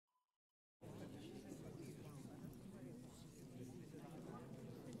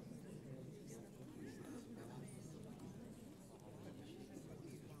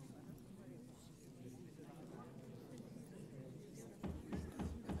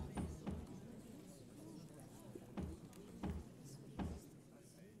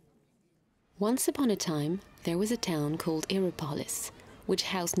Once upon a time, there was a town called Aeropolis, which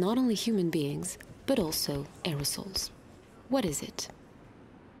housed not only human beings, but also aerosols. What is it?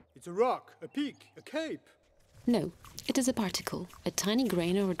 It's a rock, a peak, a cape. No, it is a particle, a tiny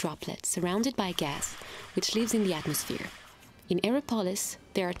grain or a droplet surrounded by gas, which lives in the atmosphere. In Aeropolis,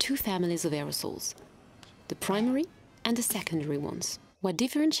 there are two families of aerosols, the primary and the secondary ones. What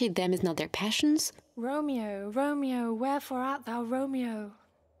differentiates them is not their passions, Romeo, Romeo, wherefore art thou Romeo?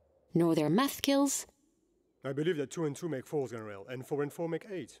 Nor their math skills, I believe that 2 and 2 make 4, General, and 4 and 4 make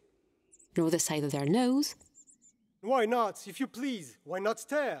 8. nor the size of their nose, Why not, if you please? Why not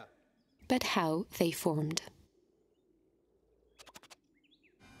stare? but how they formed.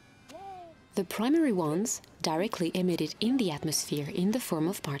 The primary ones, directly emitted in the atmosphere in the form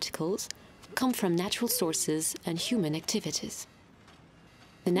of particles, come from natural sources and human activities.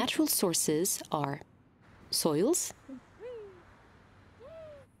 The natural sources are soils,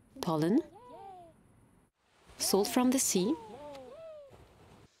 pollen, salt from the sea,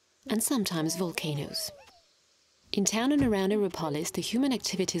 and sometimes volcanoes. In town and around Aeropolis, the human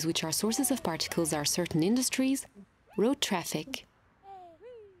activities which are sources of particles are certain industries, road traffic,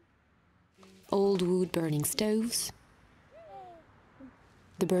 old wood burning stoves,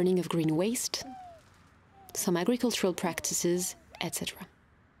 the burning of green waste, some agricultural practices, etc.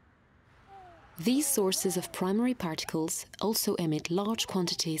 These sources of primary particles also emit large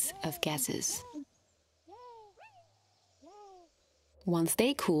quantities of gases. Once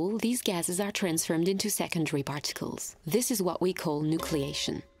they cool, these gases are transformed into secondary particles. This is what we call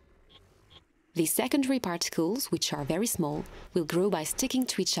nucleation. These secondary particles, which are very small, will grow by sticking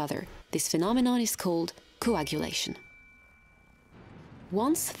to each other. This phenomenon is called coagulation.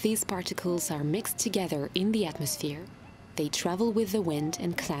 Once these particles are mixed together in the atmosphere, they travel with the wind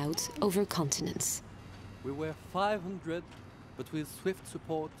and clouds over continents. We were 500, but with swift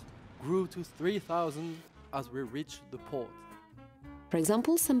support, grew to 3,000 as we reached the port. For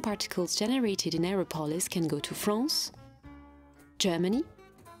example, some particles generated in Aeropolis can go to France, Germany,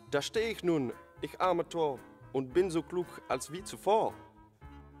 Da stehe ich nun, ich arme Tor, und bin so klug als wie zuvor.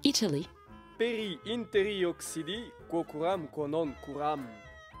 Italy, Peri interi occidi, quo curam, quo non curam.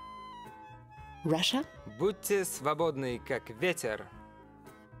 Russia, Будьте свободны, как ветер.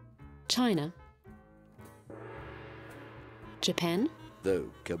 China, Japan, The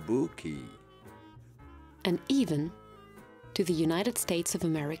kabuki. and even to the United States of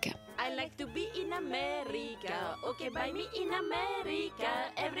America. I like to be in America. Okay, buy me in America.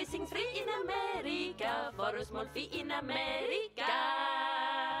 Everything's free in America. For a small fee in America.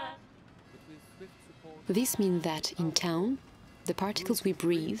 This means that in town, the particles we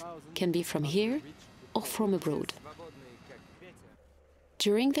breathe can be from here or from abroad.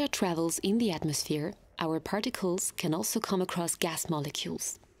 During their travels in the atmosphere, our particles can also come across gas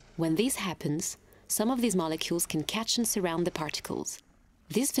molecules. When this happens, some of these molecules can catch and surround the particles.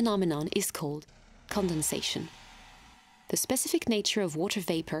 This phenomenon is called condensation. The specific nature of water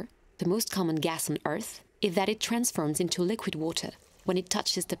vapor, the most common gas on Earth, is that it transforms into liquid water when it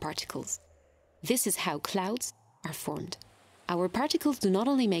touches the particles. This is how clouds are formed. Our particles do not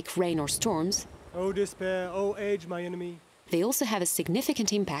only make rain or storms, Oh despair, oh age, my enemy. they also have a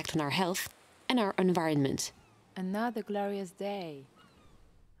significant impact on our health and our environment. Another glorious day.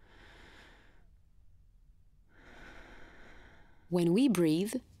 When we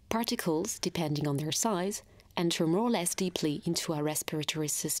breathe, particles, depending on their size, enter more or less deeply into our respiratory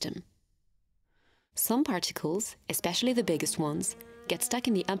system. Some particles, especially the biggest ones, get stuck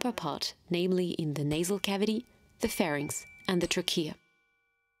in the upper part, namely in the nasal cavity, the pharynx, and the trachea.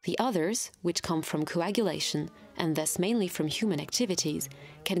 The others, which come from coagulation, and thus mainly from human activities,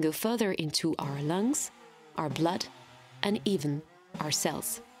 can go further into our lungs, our blood, and even our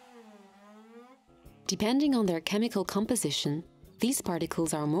cells. Depending on their chemical composition, these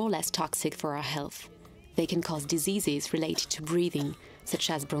particles are more or less toxic for our health. They can cause diseases related to breathing, such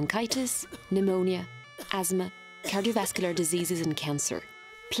as bronchitis, pneumonia, asthma, cardiovascular diseases, and cancer.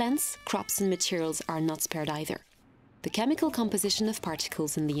 Plants, crops, and materials are not spared either. The chemical composition of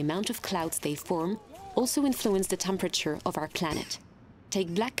particles and the amount of clouds they form also influence the temperature of our planet.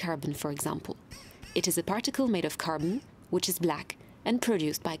 Take black carbon, for example. It is a particle made of carbon, which is black and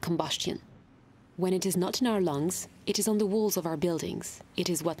produced by combustion. When it is not in our lungs, it is on the walls of our buildings. It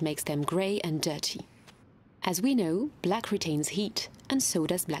is what makes them grey and dirty. As we know, black retains heat, and so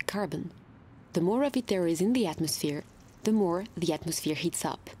does black carbon. The more of it there is in the atmosphere, the more the atmosphere heats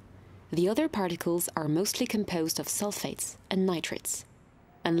up. The other particles are mostly composed of sulfates and nitrates.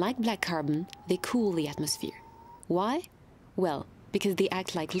 Unlike black carbon, they cool the atmosphere. Why? Well, because they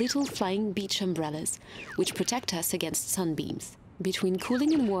act like little flying beach umbrellas, which protect us against sunbeams. Between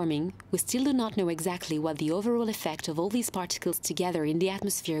cooling and warming, we still do not know exactly what the overall effect of all these particles together in the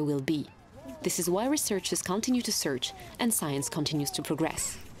atmosphere will be. This is why researchers continue to search and science continues to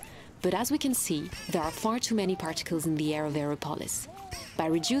progress. But as we can see, there are far too many particles in the air of Aeropolis. By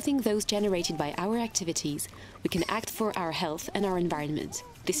reducing those generated by our activities, we can act for our health and our environment.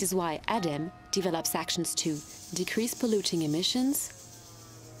 This is why ADEME develops actions to decrease polluting emissions,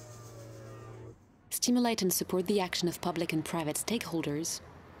 stimulate and support the action of public and private stakeholders,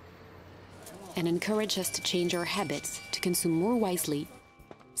 and encourage us to change our habits to consume more wisely,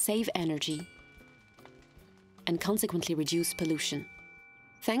 save energy, and consequently reduce pollution.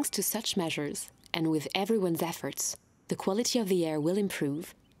 Thanks to such measures, and with everyone's efforts, the quality of the air will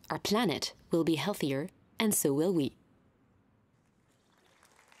improve, our planet will be healthier, and so will we.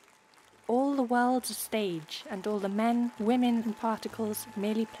 All the world's a stage, and all the men, women and particles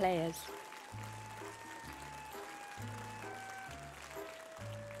merely players.